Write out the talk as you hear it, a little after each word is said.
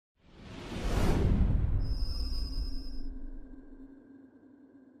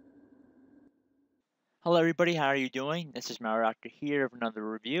Hello everybody, how are you doing? This is Malware Doctor here with another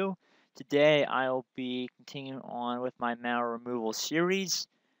review. Today I'll be continuing on with my malware removal series.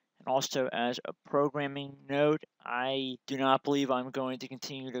 And also as a programming note, I do not believe I'm going to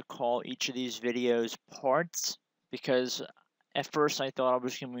continue to call each of these videos parts because at first I thought I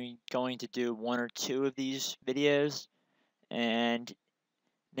was going to do one or two of these videos, and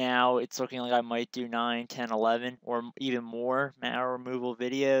now it's looking like I might do 9, 10, 11, or even more malware removal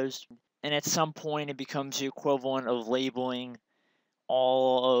videos. And at some point, it becomes the equivalent of labeling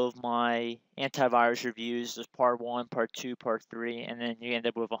all of my antivirus reviews as part 1, part 2, part 3, and then you end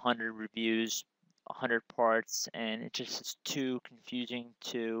up with 100 reviews, 100 parts, and it just is too confusing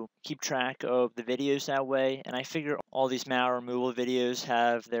to keep track of the videos that way. And I figure all these malware removal videos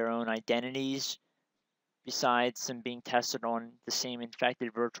have their own identities. Besides them being tested on the same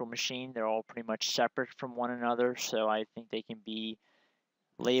infected virtual machine, they're all pretty much separate from one another, so I think they can be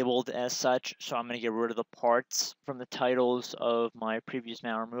labeled as such. So I'm going to get rid of the parts from the titles of my previous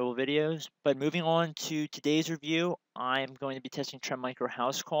malware removal videos. But moving on to today's review, I'm going to be testing Trend Micro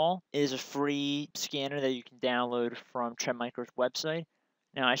HouseCall. It is a free scanner that you can download from Trend Micro's website.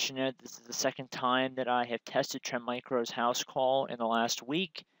 Now I should note this is the second time that I have tested Trend Micro's HouseCall in the last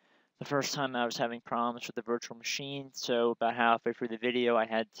week. The first time I was having problems with the virtual machine, so about halfway through the video I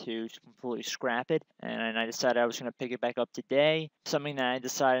had to completely scrap it, and I decided I was going to pick it back up today. Something that I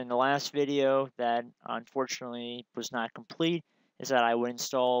decided in the last video that unfortunately was not complete is that I would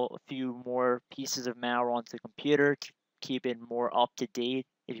install a few more pieces of malware onto the computer to keep it more up to date,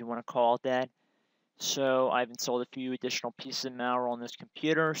 if you want to call it that. So I've installed a few additional pieces of malware on this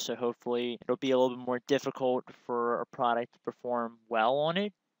computer, so hopefully it'll be a little bit more difficult for a product to perform well on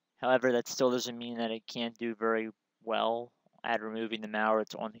it. However, that still doesn't mean that it can't do very well at removing the malware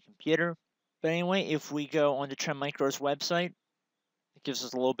that's on the computer. But anyway, if we go on to Trend Micro's website, it gives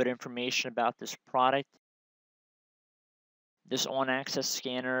us a little bit of information about this product. This on-access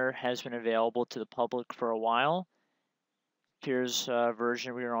scanner has been available to the public for a while. Here's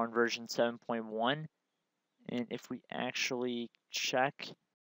version, we are on version 7.1. And if we actually check,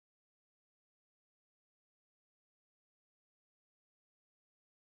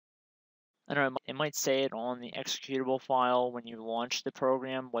 I don't know, it might say it on the executable file when you launch the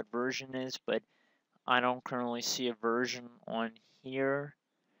program what version is, but I don't currently see a version on here.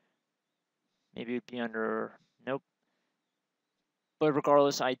 Maybe it'd be under, nope. But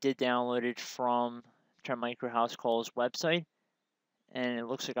regardless, I did download it from Trend Micro HouseCall's website, and it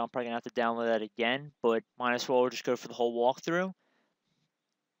looks like I'm probably gonna have to download that again, but might as well just go for the whole walkthrough.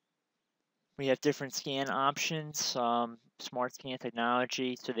 We have different scan options, smart scan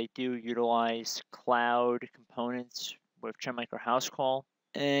technology, so they do utilize cloud components with Trend Micro HouseCall.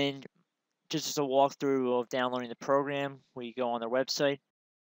 And just as a walkthrough of downloading the program, we go on their website.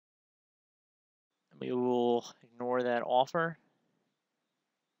 We will ignore that offer.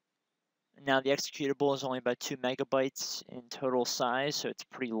 Now the executable is only about 2 megabytes in total size, so it's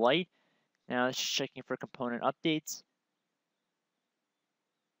pretty light. Now it's just checking for component updates.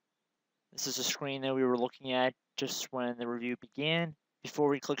 This is a screen that we were looking at just when the review began. Before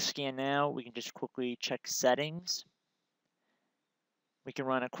we click scan now, we can just quickly check settings. We can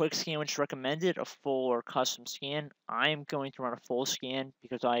run a quick scan, which is recommended, a full or custom scan. I am going to run a full scan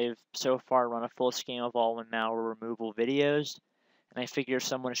because I have so far run a full scan of all my malware removal videos. And I figure if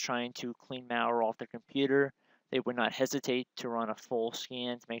someone is trying to clean malware off their computer, they would not hesitate to run a full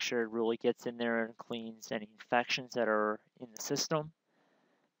scan to make sure it really gets in there and cleans any infections that are in the system.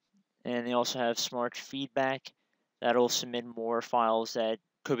 And they also have smart feedback that'll submit more files that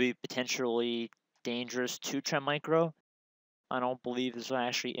could be potentially dangerous to Trend Micro. I don't believe this will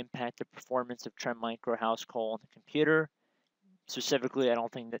actually impact the performance of Trend Micro HouseCall on the computer. Specifically, I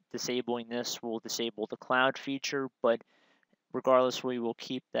don't think that disabling this will disable the cloud feature, but regardless, we will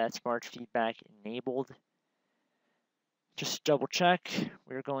keep that smart feedback enabled. Just double check.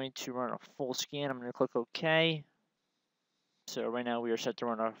 We're going to run a full scan. I'm going to click OK. So right now we are set to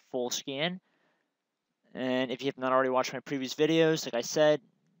run a full scan. And if you have not already watched my previous videos, like I said,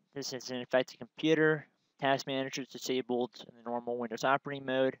 this is an infected computer. Task Manager is disabled in the normal Windows operating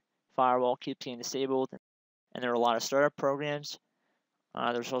mode. Firewall keeps getting disabled. And there are a lot of startup programs.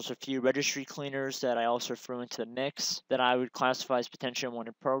 There's also a few registry cleaners that I also threw into the mix that I would classify as potentially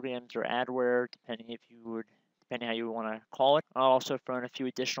unwanted programs or adware, depending how you want to call it. I'll also throw in a few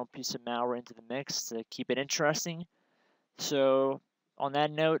additional pieces of malware into the mix to keep it interesting. So on that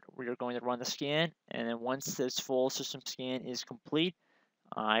note, we are going to run the scan, and then once this full system scan is complete,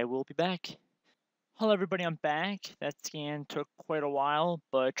 I will be back. Hello everybody, I'm back. That scan took quite a while,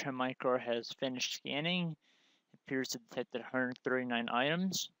 but Trend Micro has finished scanning. It appears to detect 139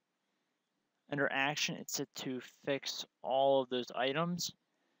 items. Under action, it's set to fix all of those items.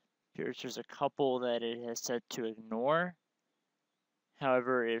 There's a couple that it has set to ignore.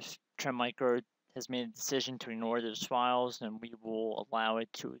 However, if Trend Micro has made a decision to ignore those files, then we will allow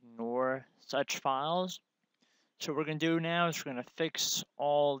it to ignore such files. So what we're going to do now is we're going to fix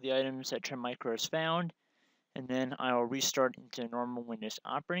all the items that Trend Micro has found, and then I'll restart into normal Windows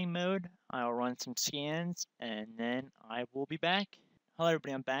operating mode. I'll run some scans, and then I will be back. Hello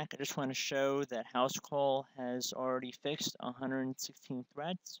everybody, I'm back. I just want to show that HouseCall has already fixed 116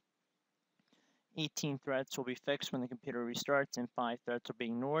 threats. 18 threats will be fixed when the computer restarts, and 5 threats will be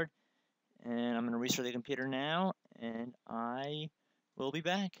ignored. And I'm going to restart the computer now, and I will be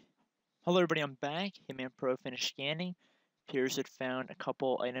back. Hello everybody, I'm back. Hitman Pro finished scanning. Appears it found a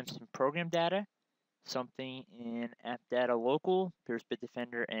couple items in program data, something in app data local. Appears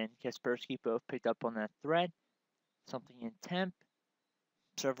Bitdefender and Kaspersky both picked up on that threat. Something in temp.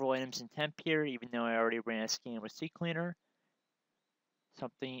 Several items in temp here, even though I already ran a scan with CCleaner.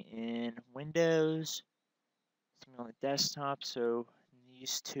 Something in Windows, something on the desktop, so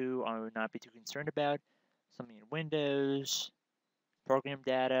these two I would not be too concerned about. Something in Windows, program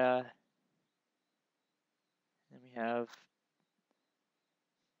data, then we have,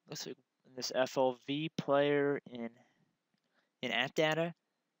 looks like this FLV player in app data,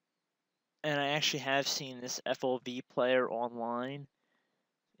 and I actually have seen this FLV player online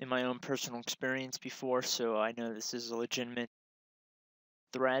in my own personal experience before, so I know this is a legitimate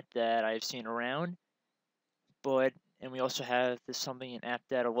threat that I've seen around. And we also have this something in app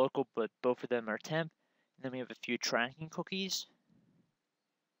data local, but both of them are temp. And then we have a few tracking cookies.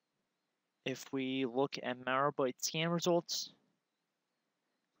 If we look at Malware scan results,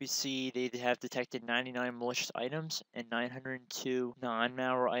 we see they have detected 99 malicious items and 902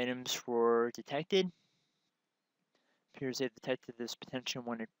 non-malware items were detected. Appears they've detected this potentially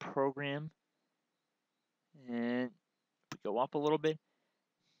wanted program. And if we go up a little bit,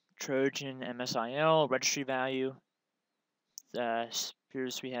 Trojan MSIL registry value.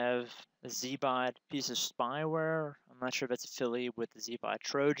 Appears we have a Zbot piece of spyware. I'm not sure if it's affiliated with the Zbot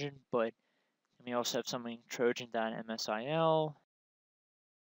Trojan, but we also have something Trojan.msil.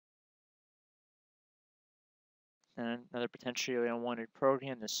 And another potentially unwanted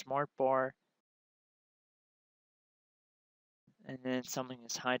program, the Smart Bar. And then something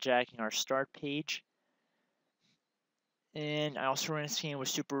is hijacking our start page. And I also ran a scan with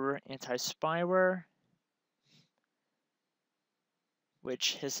Super Anti-Spyware,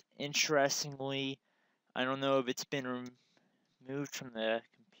 which has interestingly, I don't know if it's been removed from the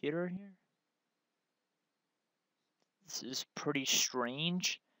computer here. This is pretty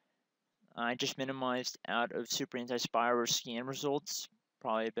strange. I just minimized out of Super Anti-Spyware scan results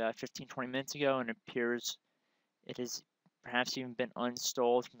probably about 15-20 minutes ago, and it appears it has perhaps even been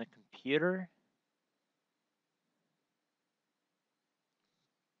uninstalled from the computer.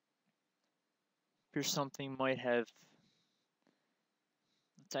 Appears something might have.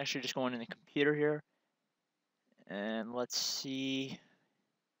 Let's actually just go in the computer here, and let's see.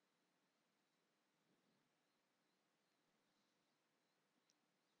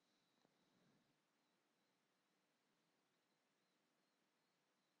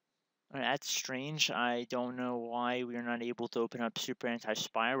 That's strange. I don't know why we are not able to open up Super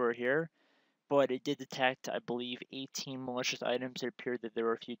Anti-Spyware here, but it did detect, I believe, 18 malicious items. It appeared that there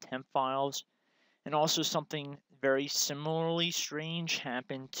were a few temp files. And also something very similarly strange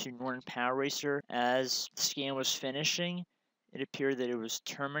happened to Norton Power Racer. As the scan was finishing, it appeared that it was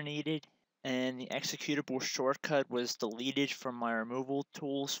terminated, and the executable shortcut was deleted from my removal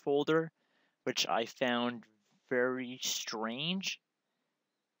tools folder, which I found very strange.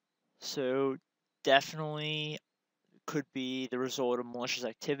 So definitely could be the result of malicious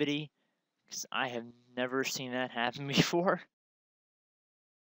activity, because I have never seen that happen before.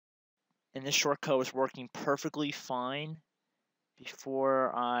 And this shortcut was working perfectly fine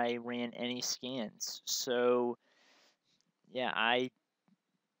before I ran any scans. So yeah, I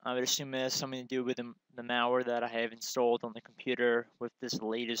would assume it has something to do with the malware that I have installed on the computer with this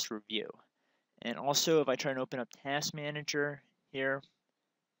latest review. And also, if I try and open up Task Manager here,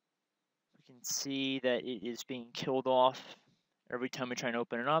 we can see that it is being killed off every time we try and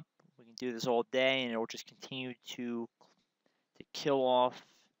open it up. We can do this all day, and it will just continue to kill off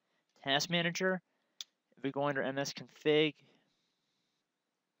Task Manager. If we go under msconfig,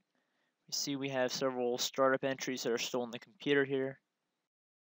 we see we have several startup entries that are still on the computer here.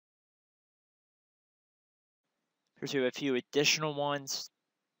 Here's a few additional ones,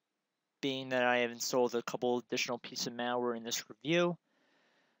 being that I have installed a couple additional pieces of malware in this review.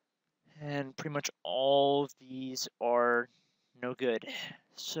 And pretty much all of these are no good.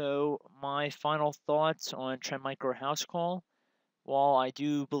 So my final thoughts on Trend Micro HouseCall. While I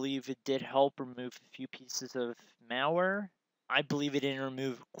do believe it did help remove a few pieces of malware, I believe it didn't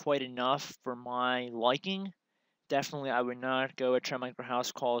remove quite enough for my liking. Definitely, I would not go with Trend Micro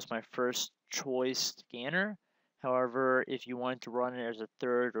HouseCall as my first choice scanner. However, if you wanted to run it as a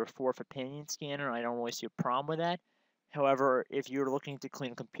third or fourth opinion scanner, I don't really see a problem with that. However, if you're looking to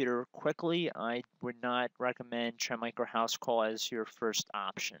clean a computer quickly, I would not recommend Trend Micro HouseCall as your first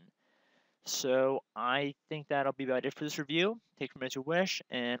option. So I think that'll be about it for this review. Take from it as you wish,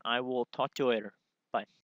 and I will talk to you later. Bye.